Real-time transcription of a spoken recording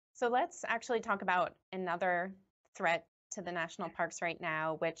So let's actually talk about another threat to the national parks right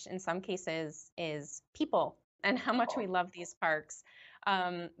now, which in some cases is people and how much we love these parks.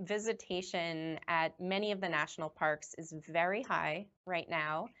 Visitation at many of the national parks is very high right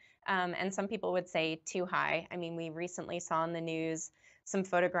now. And some people would say too high. I mean, we recently saw in the news some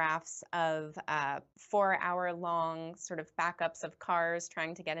photographs of 4 hour long sort of backups of cars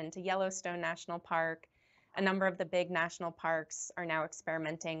trying to get into Yellowstone National Park. A number of the big national parks are now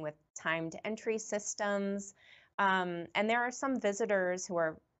experimenting with timed entry systems. And there are some visitors who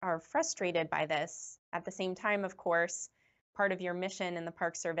are frustrated by this. At the same time, of course, part of your mission in the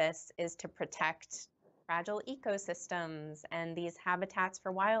Park Service is to protect fragile ecosystems and these habitats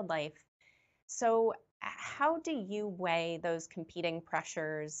for wildlife. So, how do you weigh those competing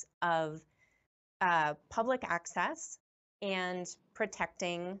pressures of public access and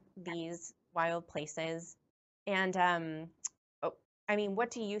protecting these wild places? And I mean,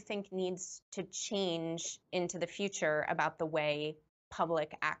 what do you think needs to change into the future about the way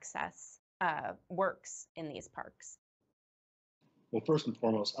public access works in these parks? Well, first and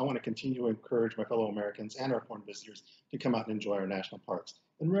foremost, I want to continue to encourage my fellow Americans and our foreign visitors to come out and enjoy our national parks.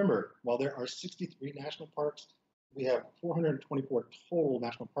 And remember, while there are 63 national parks, we have 424 total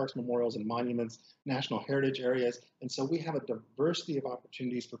national parks, memorials, and monuments, national heritage areas. And so we have a diversity of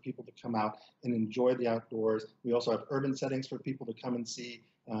opportunities for people to come out and enjoy the outdoors. We also have urban settings for people to come and see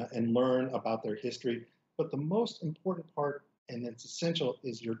and learn about their history. But the most important part, and it's essential,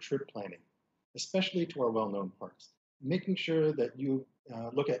 is your trip planning, especially to our well-known parks. Making sure that you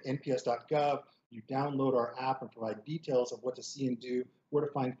look at nps.gov, you download our app and provide details of what to see and do, where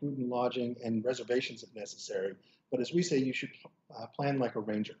to find food and lodging, and reservations if necessary. But as we say, you should plan like a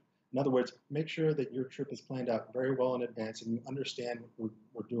ranger. In other words, make sure that your trip is planned out very well in advance and you understand what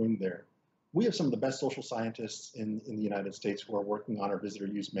we're doing there. We have some of the best social scientists in the United States who are working on our visitor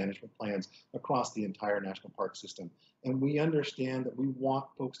use management plans across the entire national park system. And we understand that we want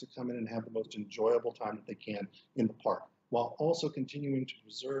folks to come in and have the most enjoyable time that they can in the park, while also continuing to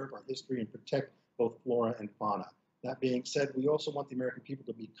preserve our history and protect both flora and fauna. That being said, we also want the American people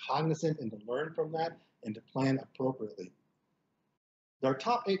to be cognizant and to learn from that and to plan appropriately. Our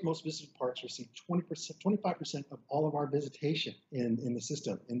top 8 most visited parks receive 20%, 25% of all of our visitation in the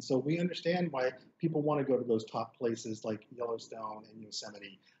system. And so we understand why people want to go to those top places like Yellowstone and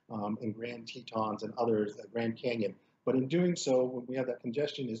Yosemite and Grand Tetons and others, Grand Canyon. But in doing so, when we have that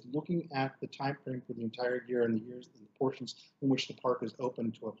congestion, is looking at the time frame for the entire year and the years and the portions in which the park is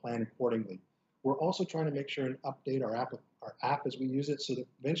open to a plan accordingly. We're also trying to make sure and update our app as we use it so that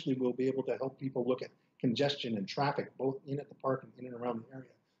eventually we'll be able to help people look at congestion and traffic, both in at the park and in and around the area,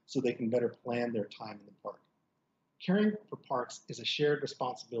 so they can better plan their time in the park. Caring for parks is a shared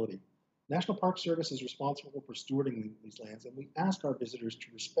responsibility. National Park Service is responsible for stewarding these lands, and we ask our visitors to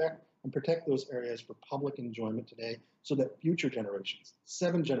respect and protect those areas for public enjoyment today so that future generations,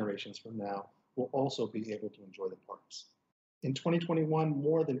 7 generations from now, will also be able to enjoy the parks. In 2021,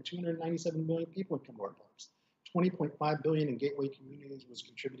 more than 297 million people had come to our parks. 20.5 billion in gateway communities was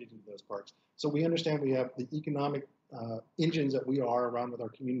contributed to those parks. So we understand we have the economic engines that we are around with our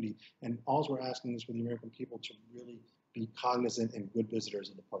community, and all we're asking is for the American people to really be cognizant and good visitors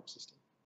of the park system.